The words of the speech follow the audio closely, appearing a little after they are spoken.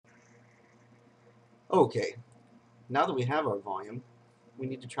Okay, now that we have our volume, we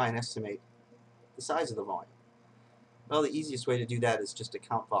need to try and estimate the size of the volume. Well, the easiest way to do that is just to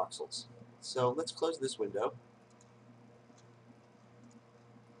count voxels. So let's close this window.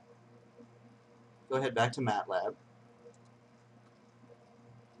 Go ahead back to MATLAB.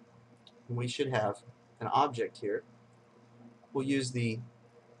 And we should have an object here. We'll use the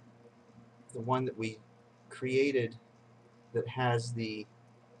one that we created that has the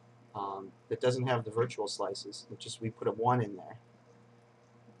that doesn't have the virtual slices. It just we put a 1 in there.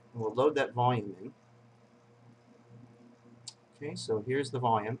 And we'll load that volume in. Okay, so here's the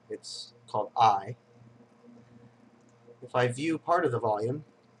volume. It's called I. If I view part of the volume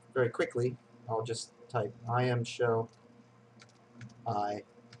very quickly, I'll just type im show I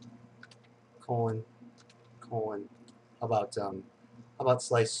colon colon about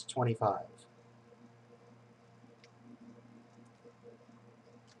slice 25.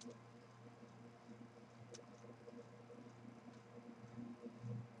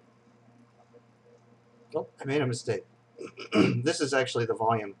 Oh, I made a mistake. This is actually the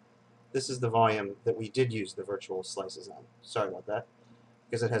volume. This is the volume that we did use the virtual slices on. Sorry about that.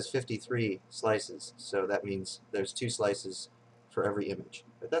 Because it has 53 slices, so that means there's 2 slices for every image.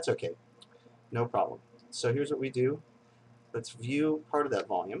 But that's okay. No problem. So here's what we do. Let's view part of that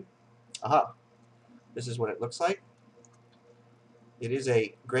volume. Aha! This is what it looks like. It is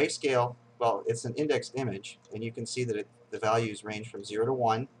a grayscale, well, it's an indexed image, and you can see that the values range from 0 to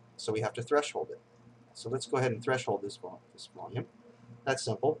 1, so we have to threshold it. So let's go ahead and threshold this volume. That's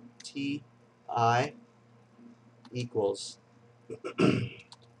simple. Ti equals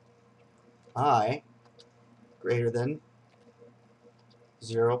I greater than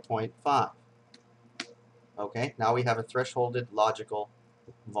 0.5. Okay, now we have a thresholded logical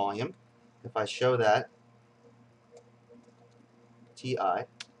volume. If I show that Ti,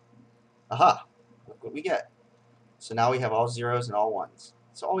 aha, look what we get. So now we have all zeros and all ones.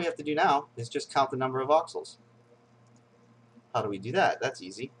 So all we have to do now is just count the number of voxels. How do we do that? That's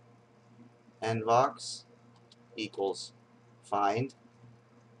easy. Nvox equals find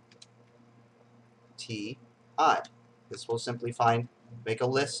Ti. This will simply make a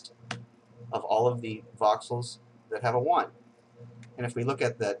list of all of the voxels that have a 1. And if we look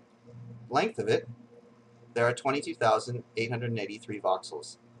at the length of it, there are 22,883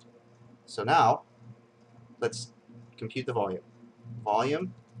 voxels. So now, let's compute the volume.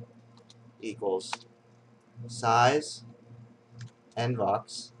 Volume equals size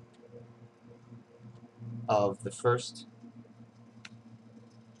nvox of the first,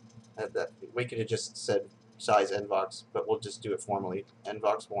 we could have just said size nvox, but we'll just do it formally,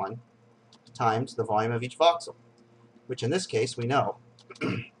 nvox 1 times the volume of each voxel, which in this case we know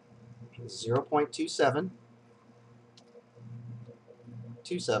is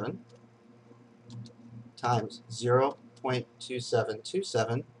 0.2727 times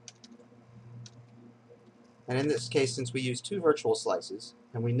 0.2727, and in this case, since we use 2 virtual slices,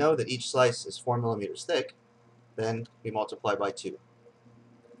 and we know that each slice is 4 millimeters thick, then we multiply by 2.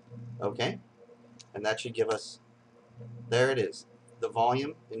 Okay? And that should give us, there it is, the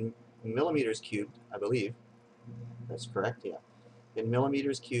volume in millimeters cubed, I believe. That's correct, yeah. In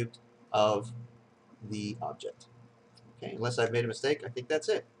millimeters cubed of the object. Okay, unless I've made a mistake, I think that's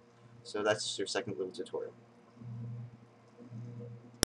it. So that's your second little tutorial.